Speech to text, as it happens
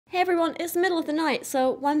Hey everyone, it's the middle of the night,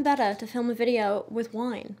 so when better to film a video with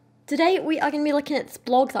wine? Today we are going to be looking at this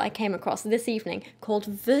blog that I came across this evening called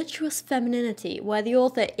Virtuous Femininity, where the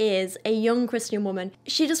author is a young Christian woman.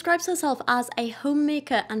 She describes herself as a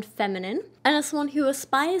homemaker and feminine, and as someone who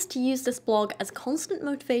aspires to use this blog as constant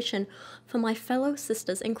motivation for my fellow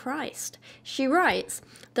sisters in Christ. She writes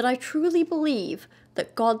that I truly believe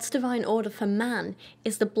that God's divine order for man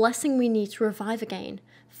is the blessing we need to revive again,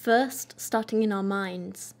 first starting in our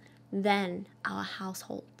minds, then our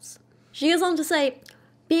households. She goes on to say,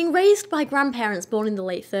 being raised by grandparents born in the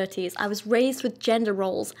late 30s, I was raised with gender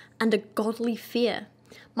roles and a godly fear.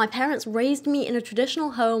 My parents raised me in a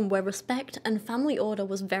traditional home where respect and family order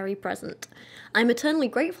was very present. I'm eternally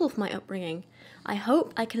grateful for my upbringing. I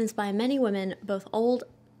hope I can inspire many women, both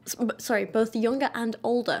younger and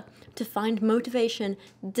older, to find motivation,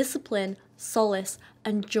 discipline, solace,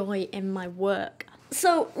 and joy in my work.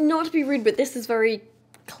 So, not to be rude, but this is very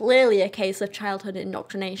clearly a case of childhood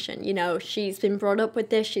indoctrination. You know, she's been brought up with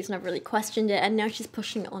this, she's never really questioned it, and now she's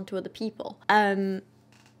pushing it onto other people.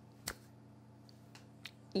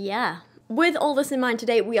 Yeah. With all this in mind,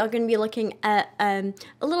 today we are going to be looking at a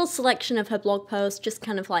little selection of her blog posts, just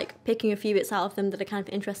kind of like picking a few bits out of them that are kind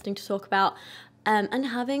of interesting to talk about, and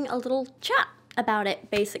having a little chat about it,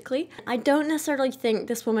 basically. I don't necessarily think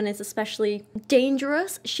this woman is especially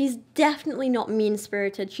dangerous. She's definitely not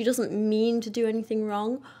mean-spirited. She doesn't mean to do anything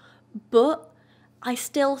wrong, but I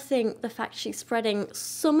still think the fact she's spreading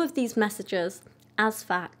some of these messages as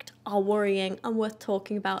fact are worrying and worth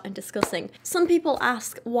talking about and discussing. Some people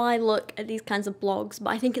ask why look at these kinds of blogs,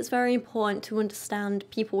 but I think it's very important to understand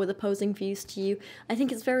people with opposing views to you. I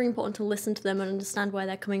think it's very important to listen to them and understand where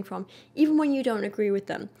they're coming from, even when you don't agree with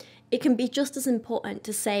them. It can be just as important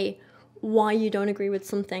to say why you don't agree with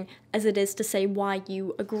something as it is to say why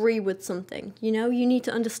you agree with something. You know, you need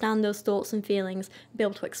to understand those thoughts and feelings, be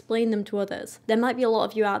able to explain them to others. There might be a lot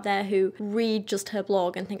of you out there who read just her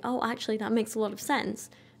blog and think, oh, actually, that makes a lot of sense.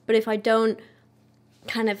 But if I don't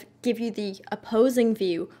kind of give you the opposing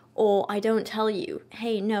view, or I don't tell you,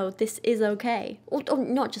 hey, no, this is okay, or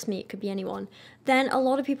not just me, it could be anyone, then a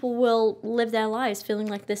lot of people will live their lives feeling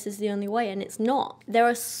like this is the only way, and it's not. There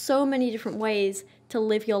are so many different ways to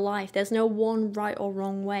live your life. There's no one right or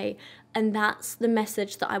wrong way, and that's the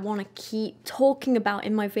message that I want to keep talking about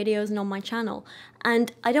in my videos and on my channel.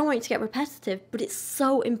 And I don't want it to get repetitive, but it's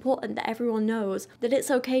so important that everyone knows that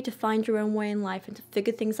it's okay to find your own way in life and to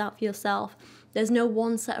figure things out for yourself. There's no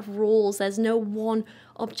one set of rules, there's no one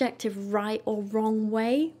objective right or wrong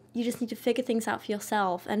way. You just need to figure things out for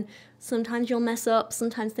yourself, and sometimes you'll mess up,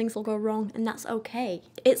 sometimes things will go wrong, and that's okay.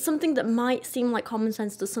 It's something that might seem like common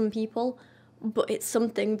sense to some people, but it's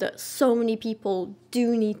something that so many people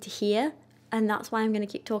do need to hear, and that's why I'm going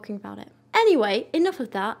to keep talking about it. Anyway, enough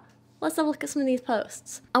of that. Let's have a look at some of these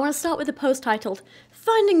posts. I want to start with a post titled,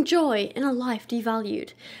 Finding Joy in a Life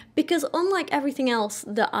Devalued, because unlike everything else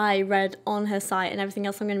that I read on her site and everything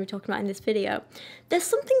else I'm going to be talking about in this video, there's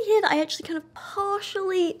something here that I actually kind of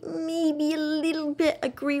partially, maybe a little bit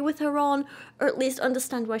agree with her on, or at least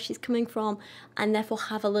understand where she's coming from, and therefore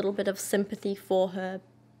have a little bit of sympathy for her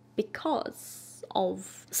because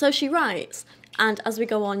of. So she writes, and as we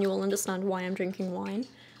go on you will understand why I'm drinking wine.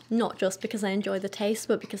 Not just because I enjoy the taste,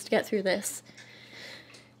 but because to get through this,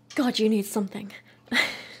 God, you need something.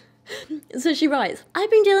 So she writes,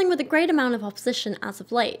 I've been dealing with a great amount of opposition as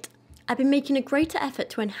of late. I've been making a greater effort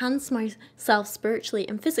to enhance myself spiritually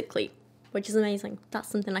and physically, which is amazing. That's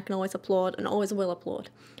something I can always applaud and always will applaud.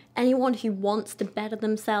 Anyone who wants to better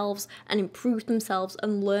themselves and improve themselves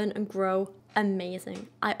and learn and grow, amazing.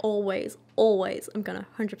 I always am gonna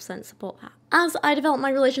 100% support that. As I develop my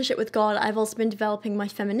relationship with God, I've also been developing my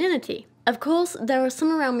femininity. Of course, there are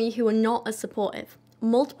some around me who are not as supportive.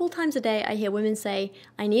 Multiple times a day I hear women say,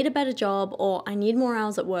 I need a better job or I need more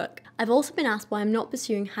hours at work. I've also been asked why I'm not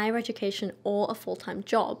pursuing higher education or a full-time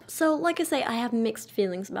job. So like I say, I have mixed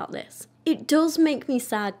feelings about this. It does make me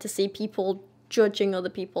sad to see people judging other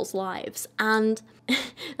people's lives, and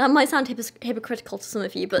that might sound hypocritical to some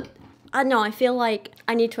of you, but I know, I feel like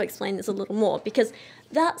I need to explain this a little more, because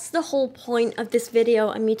that's the whole point of this video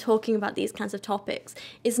and me talking about these kinds of topics,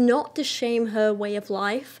 is not to shame her way of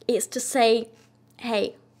life, it's to say,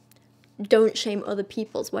 hey, don't shame other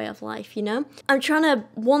people's way of life, you know? I'm trying to,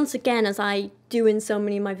 once again, as I do in so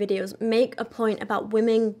many of my videos, make a point about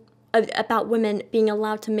women being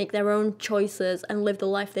allowed to make their own choices and live the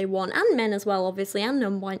life they want, and men as well, obviously, and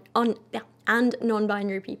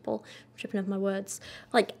non-binary people. I'm tripping over my words.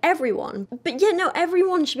 Like, everyone. But yeah, no,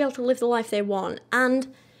 everyone should be able to live the life they want, and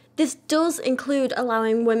this does include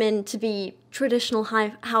allowing women to be traditional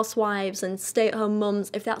housewives and stay-at-home mums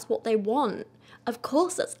if that's what they want. Of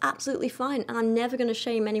course, that's absolutely fine, and I'm never going to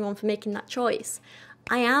shame anyone for making that choice.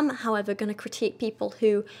 I am, however, going to critique people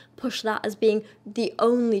who push that as being the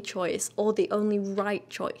only choice or the only right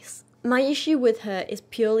choice. My issue with her is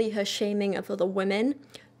purely her shaming of other women,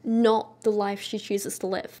 not the life she chooses to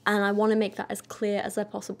live. And I want to make that as clear as I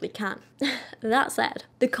possibly can. That said,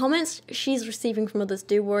 the comments she's receiving from others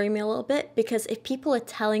do worry me a little bit, because if people are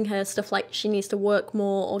telling her stuff like she needs to work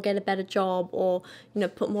more or get a better job or, you know,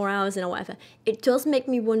 put more hours in or whatever, it does make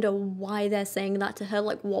me wonder why they're saying that to her.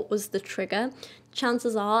 Like, what was the trigger?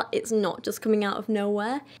 Chances are it's not just coming out of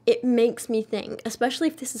nowhere. It makes me think, especially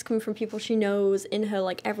if this is coming from people she knows in her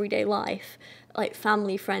like everyday life, like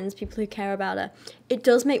family, friends, people who care about her, it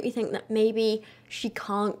does make me think that maybe she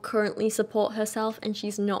can't currently support herself and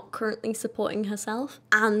she's not currently supporting herself,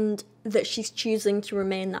 and that she's choosing to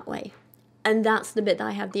remain that way. And that's the bit that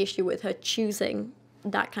I have the issue with, her choosing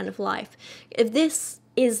that kind of life. If this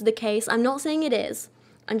is the case, I'm not saying it is,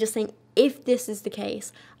 I'm just saying if this is the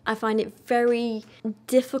case, I find it very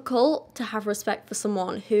difficult to have respect for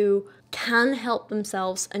someone who can help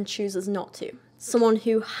themselves and chooses not to. Someone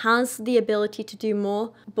who has the ability to do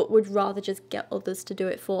more, but would rather just get others to do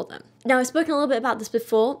it for them. Now, I've spoken a little bit about this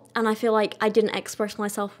before, and I feel like I didn't express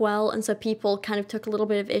myself well, and so people kind of took a little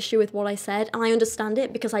bit of issue with what I said, and I understand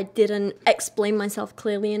it because I didn't explain myself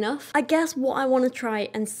clearly enough. I guess what I want to try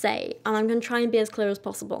and say, and I'm going to try and be as clear as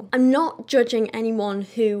possible, I'm not judging anyone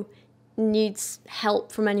who needs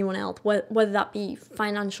help from anyone else, whether that be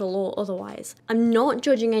financial or otherwise. I'm not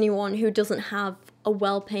judging anyone who doesn't have a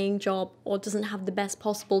well-paying job or doesn't have the best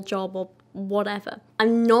possible job or whatever.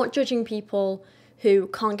 I'm not judging people who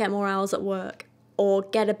can't get more hours at work or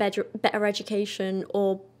get a better education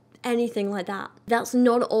or anything like that. That's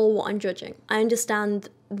not at all what I'm judging. I understand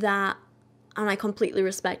that, and I completely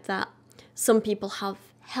respect that. Some people have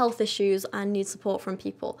health issues and need support from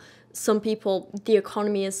people. Some people, the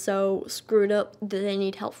economy is so screwed up that they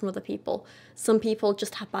need help from other people. Some people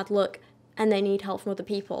just have bad luck and they need help from other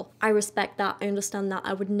people. I respect that, I understand that,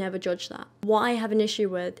 I would never judge that. What I have an issue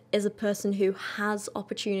with is a person who has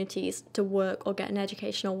opportunities to work or get an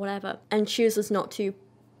education or whatever and chooses not to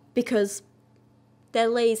because they're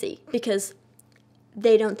lazy, because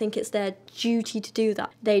they don't think it's their duty to do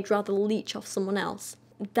that. They'd rather leech off someone else.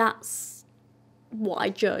 That's what I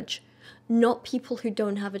judge. Not people who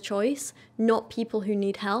don't have a choice, not people who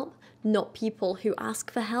need help, not people who ask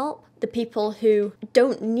for help, the people who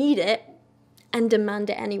don't need it and demand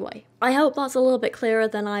it anyway. I hope that's a little bit clearer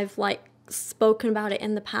than I've spoken about it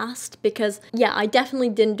in the past, because yeah, I definitely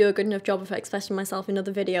didn't do a good enough job of expressing myself in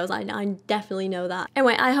other videos. I definitely know that.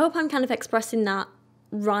 Anyway, I hope I'm kind of expressing that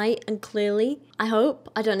right and clearly. I hope.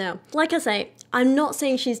 I don't know. Like I say, I'm not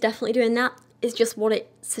saying she's definitely doing that. It's just what it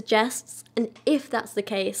suggests, and if that's the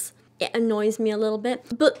case, it annoys me a little bit.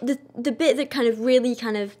 But the bit that really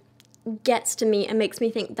gets to me and makes me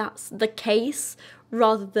think that's the case,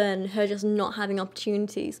 rather than her just not having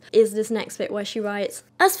opportunities, is this next bit where she writes,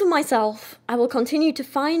 "As for myself, I will continue to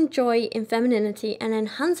find joy in femininity and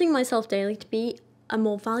enhancing myself daily to be a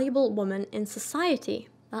more valuable woman in society."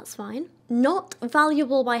 That's fine. Not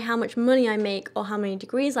valuable by how much money I make or how many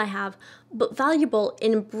degrees I have, but valuable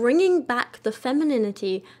in bringing back the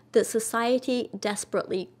femininity that society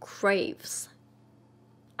desperately craves.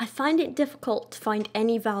 I find it difficult to find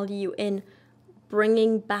any value in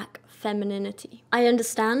bringing back femininity. I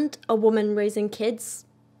understand a woman raising kids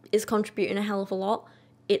is contributing a hell of a lot.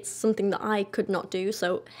 It's something that I could not do,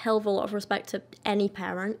 so hell of a lot of respect to any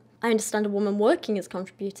parent. I understand a woman working is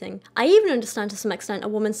contributing. I even understand to some extent a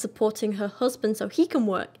woman supporting her husband so he can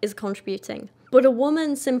work is contributing. But a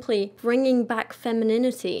woman simply bringing back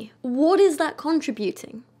femininity, what is that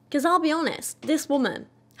contributing? Because I'll be honest, this woman,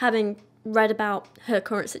 having read about her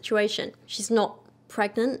current situation, she's not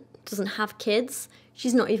pregnant, doesn't have kids,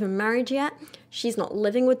 she's not even married yet, she's not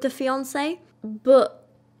living with the fiancé, but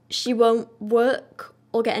she won't work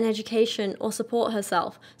or get an education or support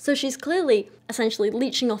herself. So she's clearly essentially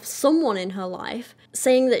leeching off someone in her life,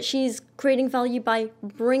 saying that she's creating value by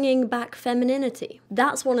bringing back femininity.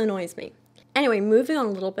 That's what annoys me. Anyway, moving on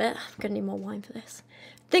a little bit. I'm gonna need more wine for this.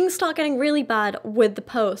 Things start getting really bad with the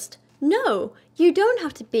post. No, you don't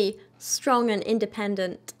have to be strong and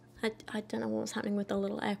independent. I don't know what was happening with the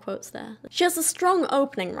little air quotes there. She has a strong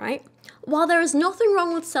opening, right? While there is nothing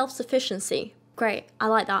wrong with self-sufficiency. Great, I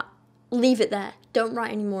like that. Leave it there. Don't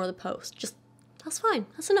write any more of the post. Just, that's fine.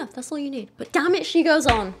 That's enough. That's all you need. But damn it, she goes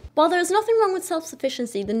on. While there is nothing wrong with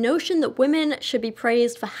self-sufficiency, the notion that women should be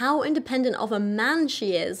praised for how independent of a man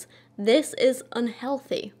she is, this is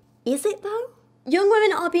unhealthy. Is it though? Young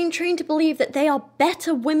women are being trained to believe that they are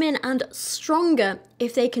better women and stronger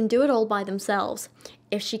if they can do it all by themselves.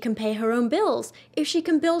 If she can pay her own bills, if she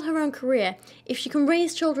can build her own career, if she can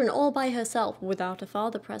raise children all by herself without a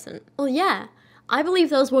father present. Well, yeah, I believe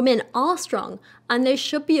those women are strong and they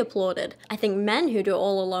should be applauded. I think men who do it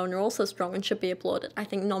all alone are also strong and should be applauded. I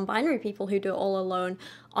think non-binary people who do it all alone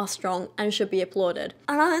are strong and should be applauded.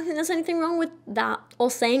 And I don't think there's anything wrong with that, or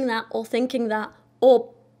saying that, or thinking that, or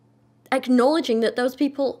acknowledging that those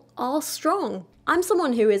people are strong. I'm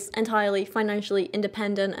someone who is entirely financially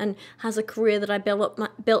independent and has a career that I built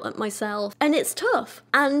up myself, and it's tough.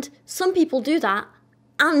 And some people do that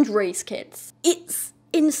and raise kids. It's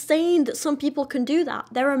insane that some people can do that.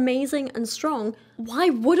 They're amazing and strong. Why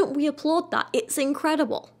wouldn't we applaud that? It's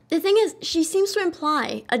incredible. The thing is, she seems to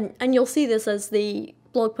imply, and you'll see this as the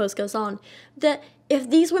blog post goes on, that if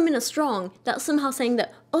these women are strong, that's somehow saying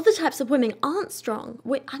that other types of women aren't strong.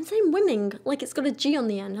 Wait, I'm saying women, like it's got a G on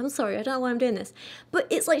the end. I'm sorry, I don't know why I'm doing this. But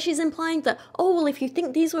it's like she's implying that, oh, well, if you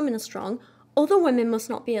think these women are strong, other women must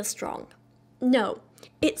not be as strong. No.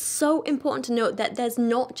 It's so important to note that there's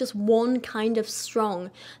not just one kind of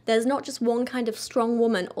strong. There's not just one kind of strong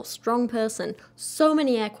woman or strong person. So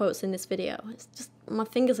many air quotes in this video. It's just, my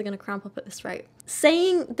fingers are going to cramp up at this rate.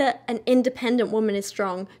 Saying that an independent woman is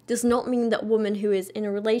strong does not mean that a woman who is in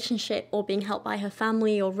a relationship or being helped by her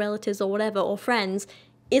family or relatives or whatever, or friends,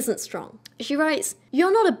 isn't strong. She writes,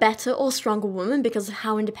 "You're not a better or stronger woman because of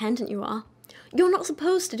how independent you are. You're not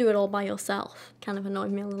supposed to do it all by yourself." Kind of annoyed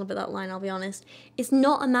me a little bit, that line, I'll be honest. It's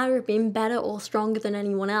not a matter of being better or stronger than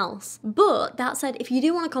anyone else. But that said, if you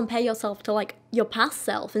do want to compare yourself to like your past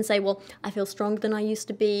self and say, well, I feel stronger than I used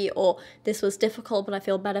to be, or this was difficult but I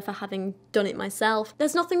feel better for having done it myself,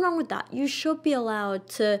 there's nothing wrong with that. You should be allowed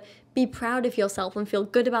to be proud of yourself and feel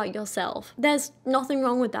good about yourself. There's nothing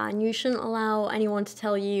wrong with that, and you shouldn't allow anyone to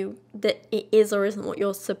tell you that it is or isn't what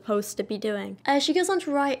you're supposed to be doing. She goes on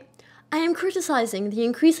to write, "I am criticizing the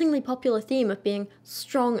increasingly popular theme of being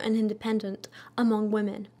strong and independent among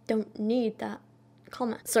women." Don't need that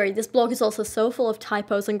comment. Sorry, this blog is also so full of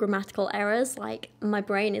typos and grammatical errors, like my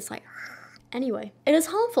brain is like... Anyway, it is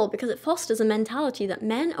harmful because it fosters a mentality that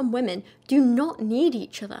men and women do not need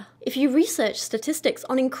each other. If you research statistics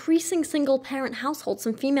on increasing single-parent households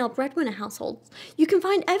and female breadwinner households, you can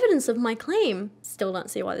find evidence of my claim. Still don't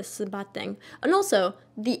see why this is a bad thing. And also,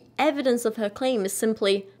 the evidence of her claim is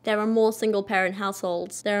simply, there are more single-parent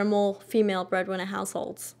households, there are more female breadwinner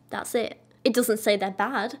households. That's it. It doesn't say they're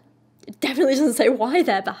bad. It definitely doesn't say why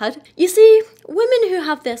they're bad. You see, women who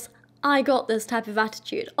have this "I got this" type of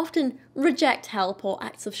attitude often reject help or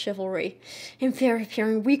acts of chivalry, in fear of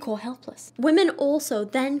appearing weak or helpless. Women also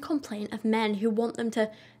then complain of men who want them to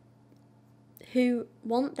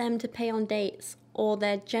pay on dates, or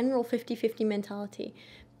their general 50-50 mentality,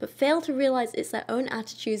 but fail to realize it's their own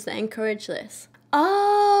attitudes that encourage this.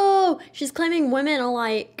 Oh, she's claiming women are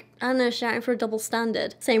like, I don't know, shouting for a double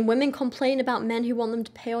standard, saying women complain about men who want them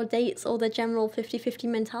to pay on dates, or their general 50-50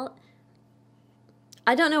 mentality.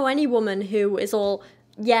 I don't know any woman who is all,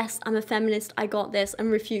 yes, I'm a feminist, I got this, and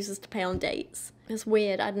refuses to pay on dates. It's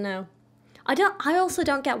weird, I don't know. I also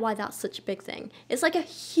don't get why that's such a big thing. It's like a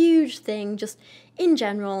huge thing just in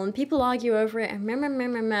general, and people argue over it, and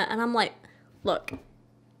and I'm like, look,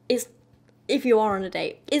 if you are on a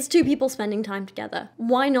date, it's two people spending time together.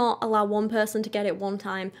 Why not allow one person to get it one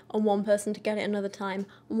time and one person to get it another time?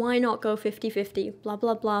 Why not go 50-50, blah,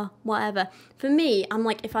 blah, blah, whatever. For me, I'm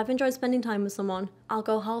like, if I've enjoyed spending time with someone, I'll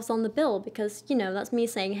go halves on the bill because, you know, that's me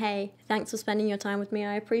saying, hey, thanks for spending your time with me,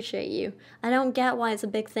 I appreciate you. I don't get why it's a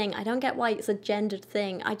big thing. I don't get why it's a gendered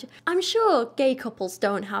thing. I'm sure gay couples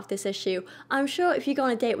don't have this issue. I'm sure if you go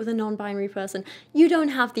on a date with a non-binary person, you don't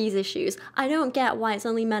have these issues. I don't get why it's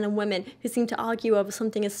only men and women who seem to argue over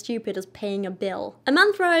something as stupid as paying a bill. A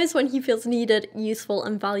man thrives when he feels needed, useful,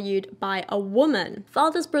 and valued by a woman.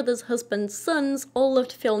 Fathers, brothers, husbands, sons all love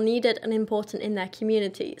to feel needed and important in their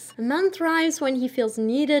communities. A man thrives when he feels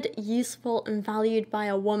needed, useful, and valued by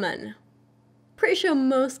a woman. Pretty sure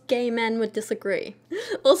most gay men would disagree.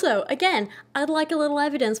 Also, again, I'd like a little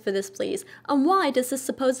evidence for this, please. And why does this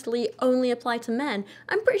supposedly only apply to men?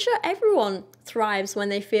 I'm pretty sure everyone thrives when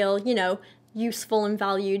they feel, you know, useful and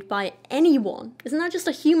valued by anyone. Isn't that just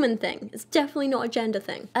a human thing? It's definitely not a gender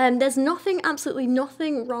thing. There's absolutely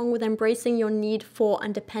nothing wrong with embracing your need for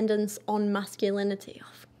and dependence on masculinity.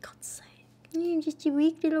 Oh, for God's sake. You're just a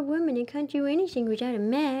weak little woman and can't do anything without a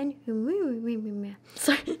man.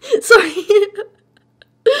 Sorry.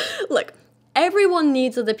 Look, everyone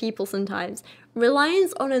needs other people sometimes.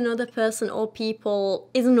 Reliance on another person or people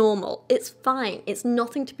is normal. It's fine. It's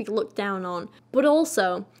nothing to be looked down on. But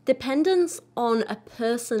also, dependence on a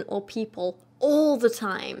person or people all the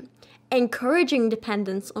time, encouraging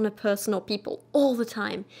dependence on a person or people all the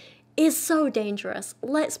time, is so dangerous.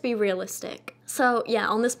 Let's be realistic. So yeah,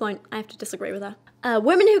 on this point, I have to disagree with her.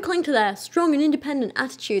 Women who cling to their strong and independent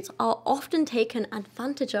attitudes are often taken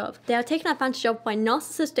advantage of. They are taken advantage of by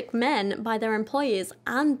narcissistic men, by their employers,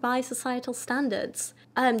 and by societal standards.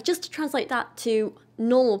 Just to translate that to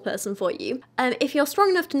normal person for you, if you're strong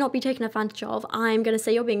enough to not be taken advantage of, I'm going to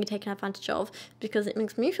say you're being taken advantage of because it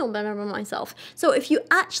makes me feel better about myself. So if you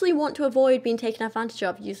actually want to avoid being taken advantage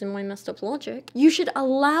of, using my messed up logic, you should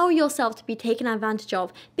allow yourself to be taken advantage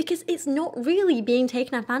of, because it's not really being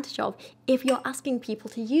taken advantage of if you're asking people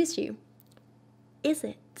to use you. Is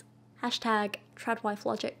it? Hashtag tradwife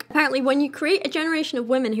logic. Apparently, when you create a generation of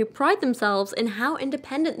women who pride themselves in how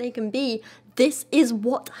independent they can be, this is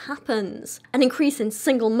what happens. An increase in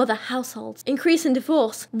single mother households, increase in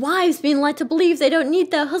divorce, wives being led to believe they don't need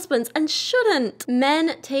their husbands and shouldn't,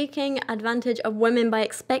 men taking advantage of women by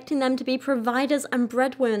expecting them to be providers and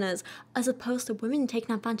breadwinners, as opposed to women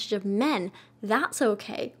taking advantage of men. That's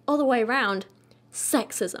okay. Other way around.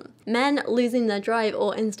 Sexism. Men losing their drive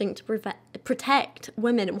or instinct to protect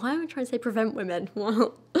women. Why am I trying to say prevent women?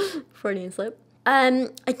 Well, Freudian slip.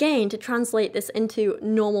 Again, to translate this into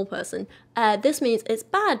normal person, this means it's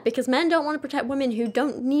bad because men don't want to protect women who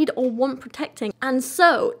don't need or want protecting. And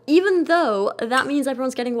so, even though that means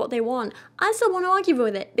everyone's getting what they want, I still want to argue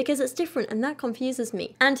with it because it's different and that confuses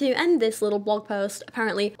me. And to end this little blog post,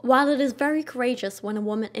 apparently, while it is very courageous when a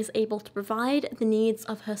woman is able to provide the needs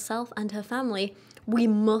of herself and her family, we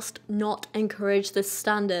must not encourage this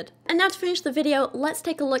standard. And now to finish the video, let's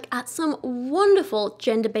take a look at some wonderful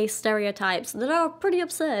gender-based stereotypes that are pretty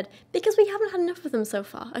absurd, because we haven't had enough of them so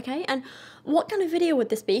far, okay? And what kind of video would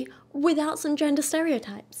this be without some gender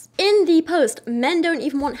stereotypes? In the post, "Men don't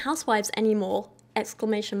even want housewives anymore!"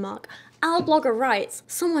 exclamation mark. Our blogger writes,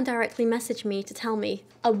 "Someone directly messaged me to tell me,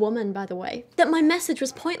 a woman by the way, that my message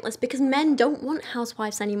was pointless because men don't want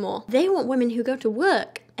housewives anymore. They want women who go to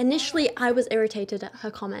work." Initially, I was irritated at her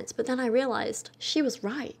comments, but then I realized she was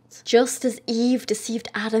right. Just as Eve deceived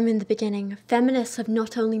Adam in the beginning, feminists have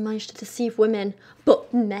not only managed to deceive women,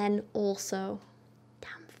 but men also.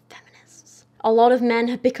 Damn feminists. A lot of men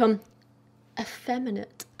have become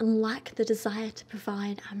effeminate and lack the desire to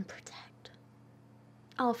provide and protect.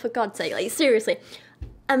 Oh, for God's sake, like, seriously.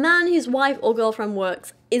 A man whose wife or girlfriend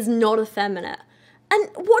works is not effeminate. And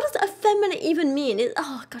what does effeminate even mean?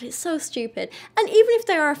 Oh God, it's so stupid. And even if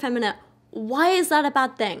they are effeminate, why is that a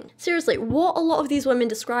bad thing? Seriously, what a lot of these women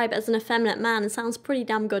describe as an effeminate man sounds pretty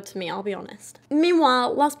damn good to me, I'll be honest.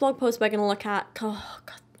 Meanwhile, last blog post we're gonna look at, oh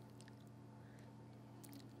God,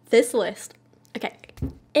 this list. Okay,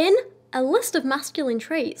 in a list of masculine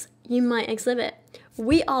traits you might exhibit,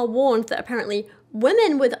 we are warned that apparently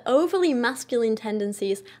women with overly masculine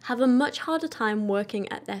tendencies have a much harder time working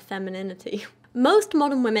at their femininity. Most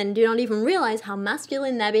modern women do not even realize how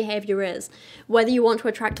masculine their behavior is, whether you want to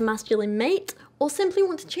attract a masculine mate or simply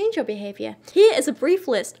want to change your behavior. Here is a brief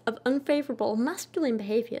list of unfavorable masculine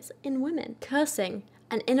behaviors in women. Cursing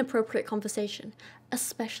and inappropriate conversation,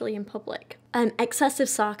 especially in public. Excessive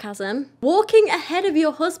sarcasm. Walking ahead of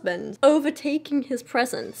your husband, overtaking his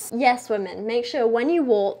presence. Yes, women, make sure when you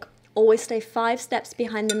walk, always stay 5 steps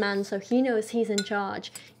behind the man so he knows he's in charge.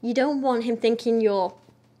 You don't want him thinking you're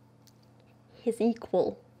his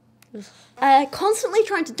equal. Constantly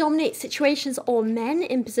trying to dominate situations or men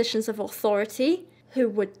in positions of authority. Who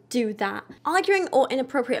would do that? Arguing or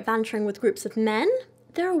inappropriate bantering with groups of men.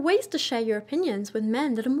 There are ways to share your opinions with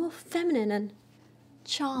men that are more feminine and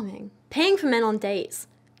charming. Paying for men on dates.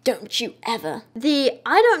 Don't you ever. The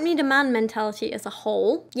I don't need a man mentality as a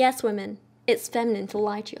whole. Yes, women, it's feminine to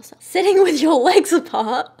lie to yourself. Sitting with your legs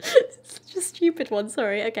apart. Such a stupid one,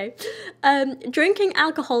 sorry, okay. Drinking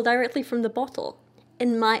alcohol directly from the bottle.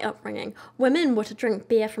 In my upbringing, women were to drink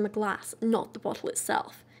beer from a glass, not the bottle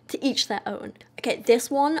itself. To each their own. Okay, this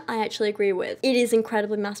one I actually agree with. It is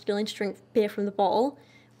incredibly masculine to drink beer from the bottle.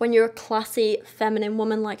 When you're a classy, feminine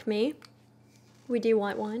woman like me, we do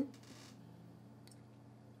white wine.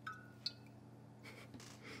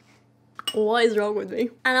 What is wrong with me?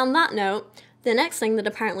 And on that note, the next thing that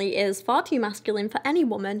apparently is far too masculine for any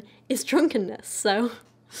woman is drunkenness. So,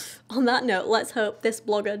 on that note, let's hope this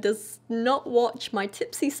blogger does not watch my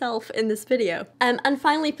tipsy self in this video. And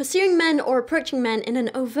finally, pursuing men or approaching men in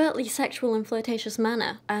an overtly sexual and flirtatious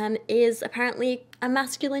manner is apparently a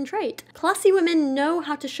masculine trait. Classy women know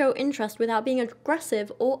how to show interest without being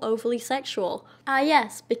aggressive or overly sexual.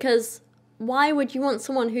 Yes, because why would you want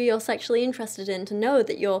someone who you're sexually interested in to know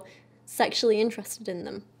that you're sexually interested in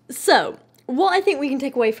them? So, what I think we can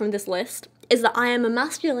take away from this list is that I am a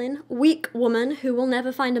masculine, weak woman who will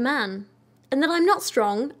never find a man. and that I'm not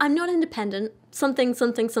strong, I'm not independent, something,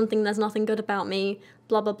 something, something, there's nothing good about me,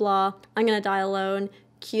 blah, blah, blah, I'm gonna die alone,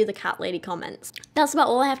 cue the cat lady comments. That's about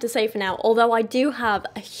all I have to say for now, although I do have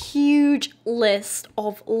a huge list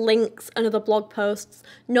of links and other blog posts,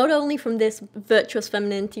 not only from this Virtuous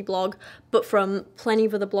Femininity blog, but from plenty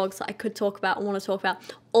of other blogs that I could talk about and want to talk about,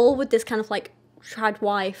 all with this kind of like trad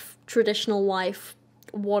wife, traditional wife,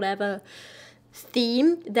 whatever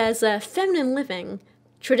theme. There's a feminine living,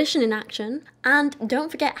 tradition in action, and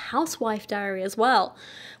don't forget Housewife Diary as well,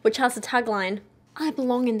 which has the tagline, I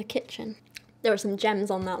belong in the kitchen. There are some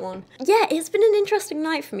gems on that one. Yeah, it's been an interesting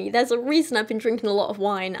night for me. There's a reason I've been drinking a lot of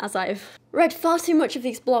wine, as I've read far too much of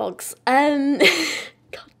these blogs.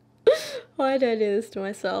 God, why did I do this to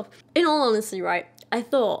myself? In all honesty, right, I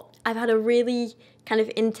thought I've had a really kind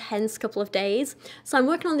of intense couple of days. So I'm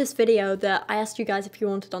working on this video that I asked you guys if you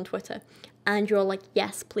wanted on Twitter, and you're like,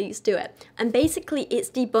 yes, please do it. And basically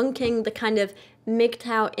it's debunking the kind of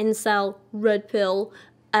MGTOW, incel, red pill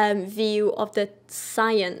view of the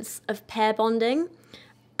science of pair bonding.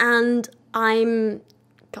 And I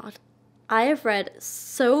have read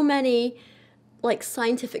so many like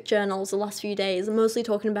scientific journals the last few days, mostly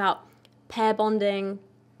talking about pair bonding,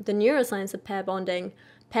 the neuroscience of pair bonding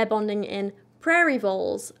in prairie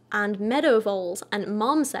voles and meadow voles and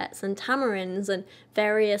marmosets and tamarins and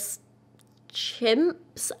various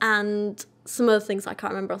chimps and some other things I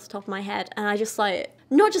can't remember off the top of my head. And I just like,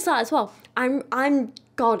 not just that as well, I'm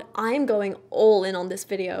going all in on this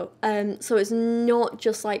video. So it's not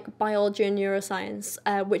just like biology and neuroscience,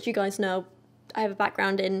 which you guys know I have a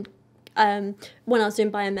background in. When I was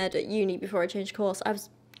doing biomed at uni before I changed course, I was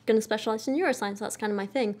going to specialise in neuroscience, that's kind of my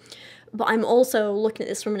thing. But I'm also looking at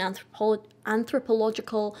this from an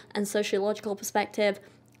anthropological and sociological perspective.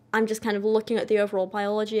 I'm just kind of looking at the overall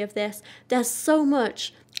biology of this. There's so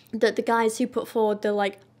much that the guys who put forward, they're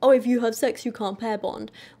like, oh, if you have sex, you can't pair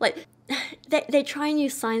bond. Like, they try and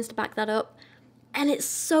use science to back that up, and it's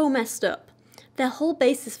so messed up. Their whole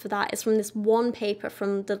basis for that is from this one paper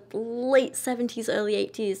from the late 70s, early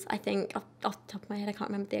 80s, I think. Off the top of my head, I can't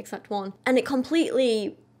remember the exact one. And it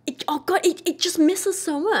completely... it just misses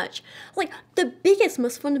so much. Like, the biggest,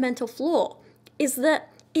 most fundamental flaw is that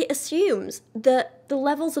it assumes that the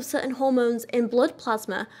levels of certain hormones in blood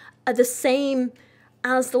plasma are the same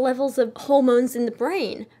as the levels of hormones in the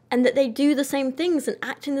brain, and that they do the same things and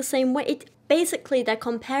act in the same way. Basically, they're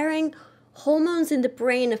comparing hormones in the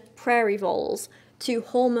brain of prairie voles to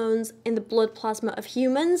hormones in the blood plasma of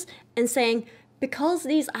humans and saying, because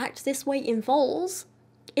these act this way in voles,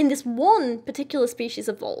 in this one particular species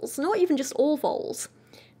of voles, not even just all voles,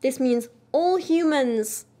 this means all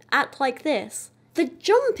humans act like this. The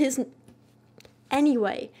jump is...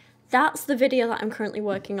 Anyway, that's the video that I'm currently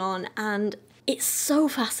working on, and it's so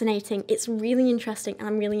fascinating, it's really interesting, and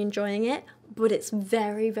I'm really enjoying it, but it's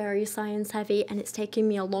very, very science heavy, and it's taking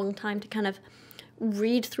me a long time to kind of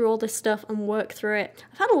read through all this stuff and work through it.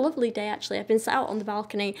 I've had a lovely day, actually. I've been sat out on the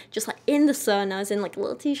balcony, just like in the sun. I was in like a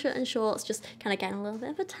little t-shirt and shorts, just kind of getting a little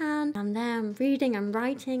bit of a tan. I'm there, I'm reading, I'm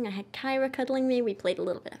writing. I had Kyra cuddling me. We played a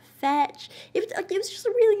little bit of fetch. It was just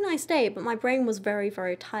a really nice day, but my brain was very,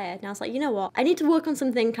 very tired. And I was like, you know what? I need to work on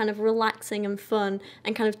something kind of relaxing and fun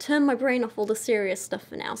and kind of turn my brain off all the serious stuff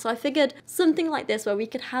for now. So I figured something like this where we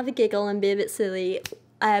could have a giggle and be a bit silly,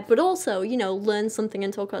 but also, you know, learn something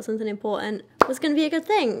and talk about something important was going to be a good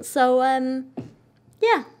thing. So,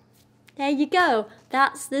 yeah, there you go.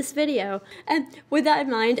 That's this video. And with that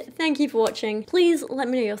in mind, thank you for watching. Please let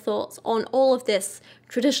me know your thoughts on all of this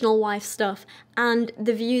traditional wife stuff and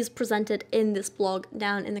the views presented in this blog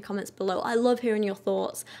down in the comments below. I love hearing your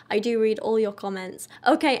thoughts. I do read all your comments.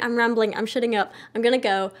 Okay, I'm rambling. I'm shutting up. I'm going to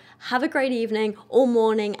go. Have a great evening or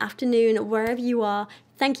morning, afternoon, wherever you are.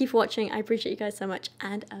 Thank you for watching. I appreciate you guys so much,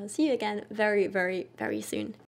 and I'll see you again very, very, very soon.